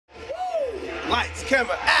Lights,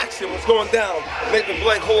 camera, action. What's going down? Nathan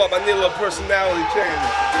Blake, hold up. I need a little personality change.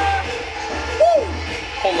 Woo!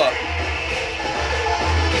 Hold up.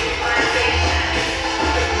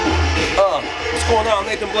 What's going on?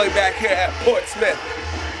 Nathan Blake back here at Portsmouth,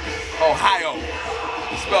 Ohio.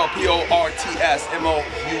 Spelled P-O-R-T-S-M-O-U-T-H.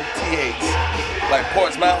 Like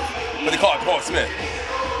Portsmouth, but they call it Portsmouth.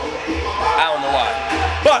 I don't know why.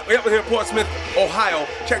 But we're up in here in Portsmouth, Ohio.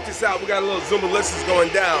 Check this out. We got a little zumbalious going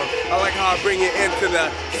down. I like how I bring you into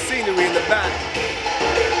the scenery in the back.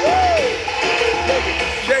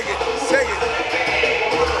 Shake it, shake it.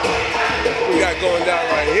 We got going down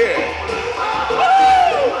right here.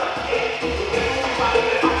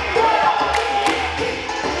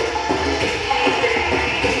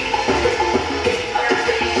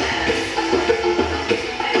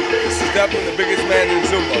 This is definitely the biggest man in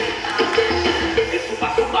Zumba.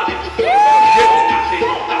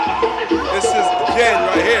 This is Jen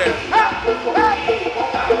right here.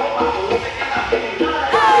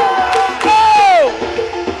 Oh!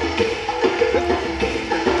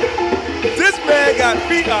 This man got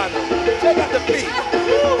feet on him. Check out the feet.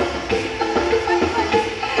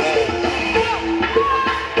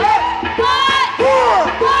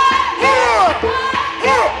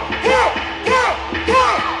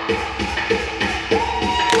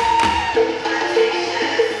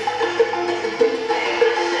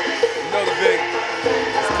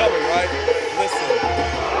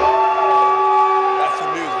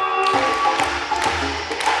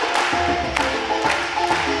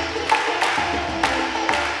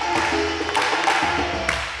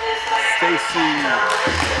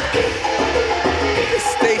 It's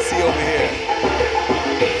Stacy over here.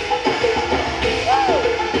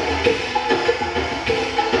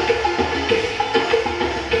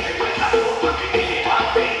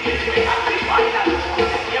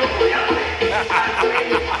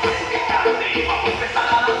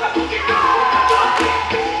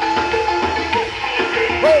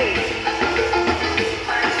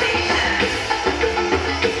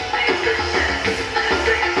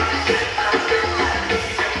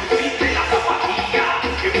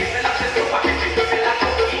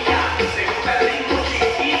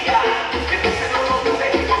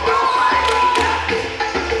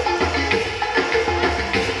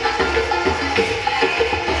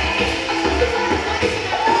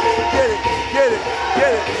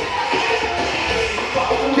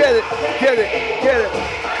 Get it, get it.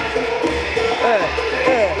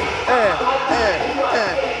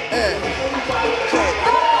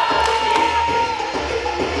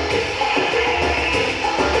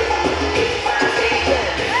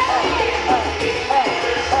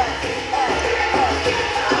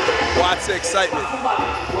 Watch the excitement.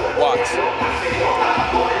 Watch.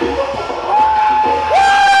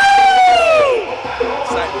 Woo!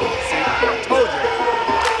 Excitement. See, I told you.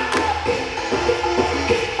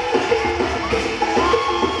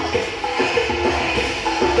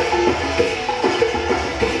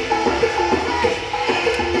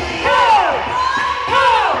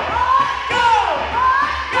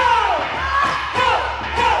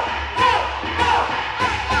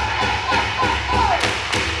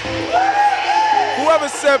 Whoever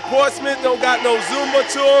said Portsmouth don't got no Zumba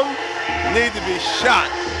to them need to be shot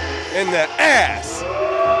in the ass.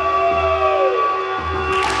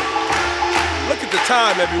 Look at the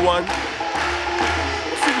time, everyone.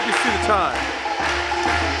 Let's see if we can see the time.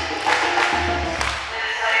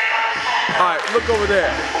 All right, look over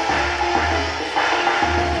there.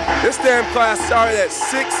 This damn class started at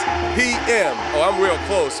 6 p.m. Oh, I'm real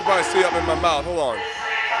close. Somebody see up in my mouth. Hold on.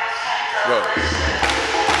 Whoa.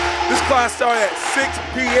 This class started at 6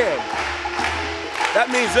 p.m. That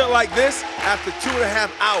means they're like this after 2.5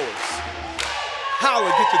 hours.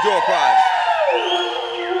 Howard, get your door prize.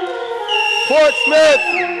 Portsmouth!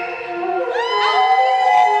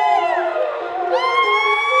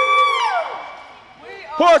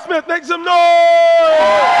 Portsmouth, make some noise!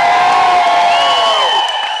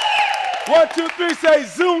 1, 2, 3, say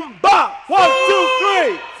Zumba! 1, 2,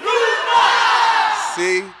 3! Zumba!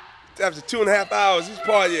 See? After 2.5 hours, this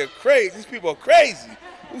party are crazy. These people are crazy.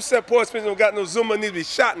 Who said Portsmouth don't got no Zumba need to be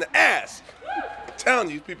shot in the ass? I'm telling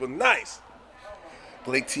you, these people are nice.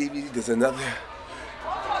 Blake TV, there's another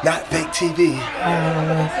not fake TV.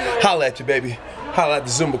 Holla at you, baby. Holla at the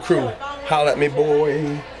Zumba crew. Holla at me,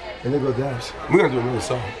 boy. And there goes Dash. We're gonna do another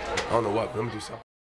song. I don't know what, but I'm gonna do something.